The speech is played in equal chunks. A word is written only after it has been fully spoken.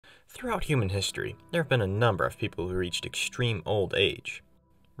Throughout human history, there have been a number of people who reached extreme old age.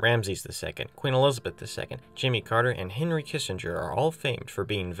 Ramses II, Queen Elizabeth II, Jimmy Carter, and Henry Kissinger are all famed for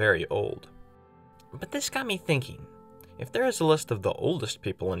being very old. But this got me thinking, if there is a list of the oldest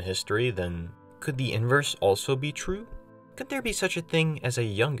people in history, then could the inverse also be true? Could there be such a thing as a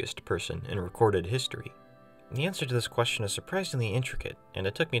youngest person in recorded history? The answer to this question is surprisingly intricate, and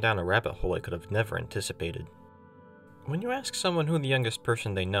it took me down a rabbit hole I could have never anticipated. When you ask someone who the youngest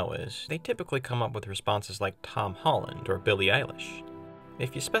person they know is, they typically come up with responses like Tom Holland or Billie Eilish.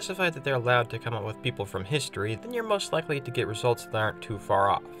 If you specify that they're allowed to come up with people from history, then you're most likely to get results that aren't too far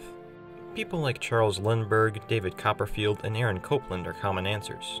off. People like Charles Lindbergh, David Copperfield, and Aaron Copland are common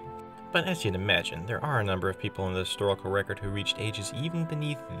answers. But as you'd imagine, there are a number of people in the historical record who reached ages even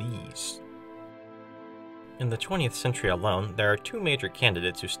beneath these. In the 20th century alone, there are two major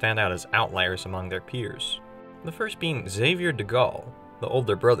candidates who stand out as outliers among their peers. The first being Xavier de Gaulle, the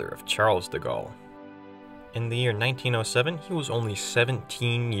older brother of Charles de Gaulle. In the year 1907, he was only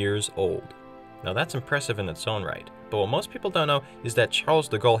 17 years old. Now that's impressive in its own right, but what most people don't know is that Charles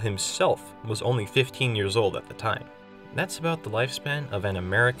de Gaulle himself was only 15 years old at the time. That's about the lifespan of an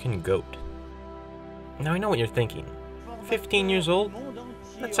American goat. Now I know what you're thinking. 15 years old?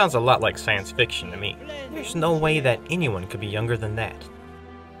 That sounds a lot like science fiction to me. There's no way that anyone could be younger than that.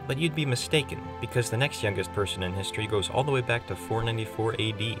 But you'd be mistaken, because the next youngest person in history goes all the way back to 494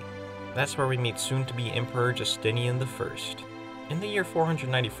 AD. That's where we meet soon-to-be Emperor Justinian I. In the year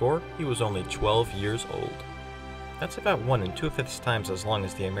 494, he was only 12 years old. That's about 1 2/5 times as long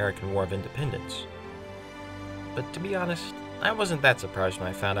as the American War of Independence. But to be honest, I wasn't that surprised when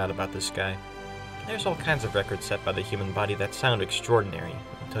I found out about this guy. There's all kinds of records set by the human body that sound extraordinary,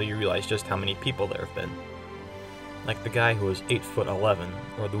 until you realize just how many people there have been. Like the guy who was 8'11",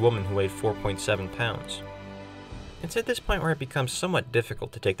 or the woman who weighed 4.7 pounds. It's at this point where it becomes somewhat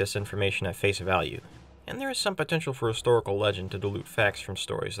difficult to take this information at face value, and there is some potential for historical legend to dilute facts from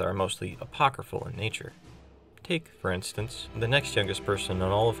stories that are mostly apocryphal in nature. Take, for instance, the next youngest person in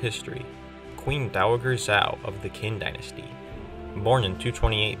all of history, Queen Dowager Zhao of the Qin dynasty. Born in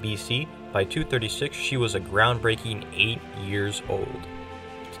 228 BC, by 236 she was a groundbreaking 8 years old.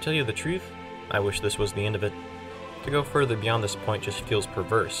 To tell you the truth, I wish this was the end of it. To go further beyond this point just feels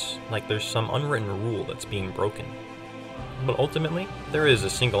perverse, like there's some unwritten rule that's being broken. But ultimately, there is a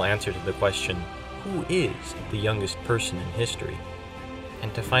single answer to the question, who is the youngest person in history?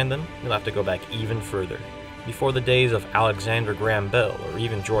 And to find them, you'll have to go back even further, before the days of Alexander Graham Bell or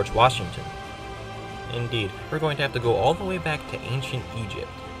even George Washington. Indeed, we're going to have to go all the way back to ancient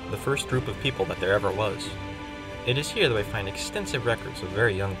Egypt, the first group of people that there ever was. It is here that we find extensive records of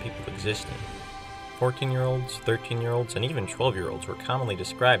very young people existing. 14-year-olds, 13-year-olds, and even 12-year-olds were commonly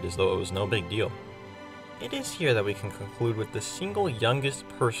described as though it was no big deal. It is here that we can conclude with the single youngest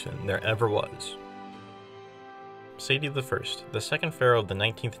person there ever was. Seti I, the second pharaoh of the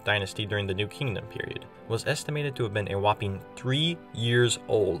 19th dynasty during the New Kingdom period, was estimated to have been a whopping 3 years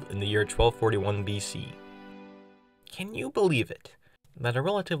old in the year 1241 BC. Can you believe it? That a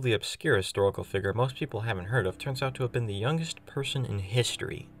relatively obscure historical figure most people haven't heard of turns out to have been the youngest person in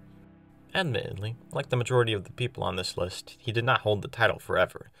history. Admittedly, like the majority of the people on this list, he did not hold the title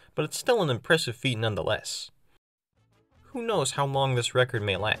forever, but it's still an impressive feat nonetheless. Who knows how long this record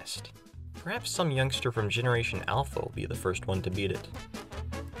may last? Perhaps some youngster from Generation Alpha will be the first one to beat it.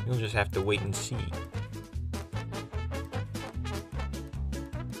 You'll just have to wait and see.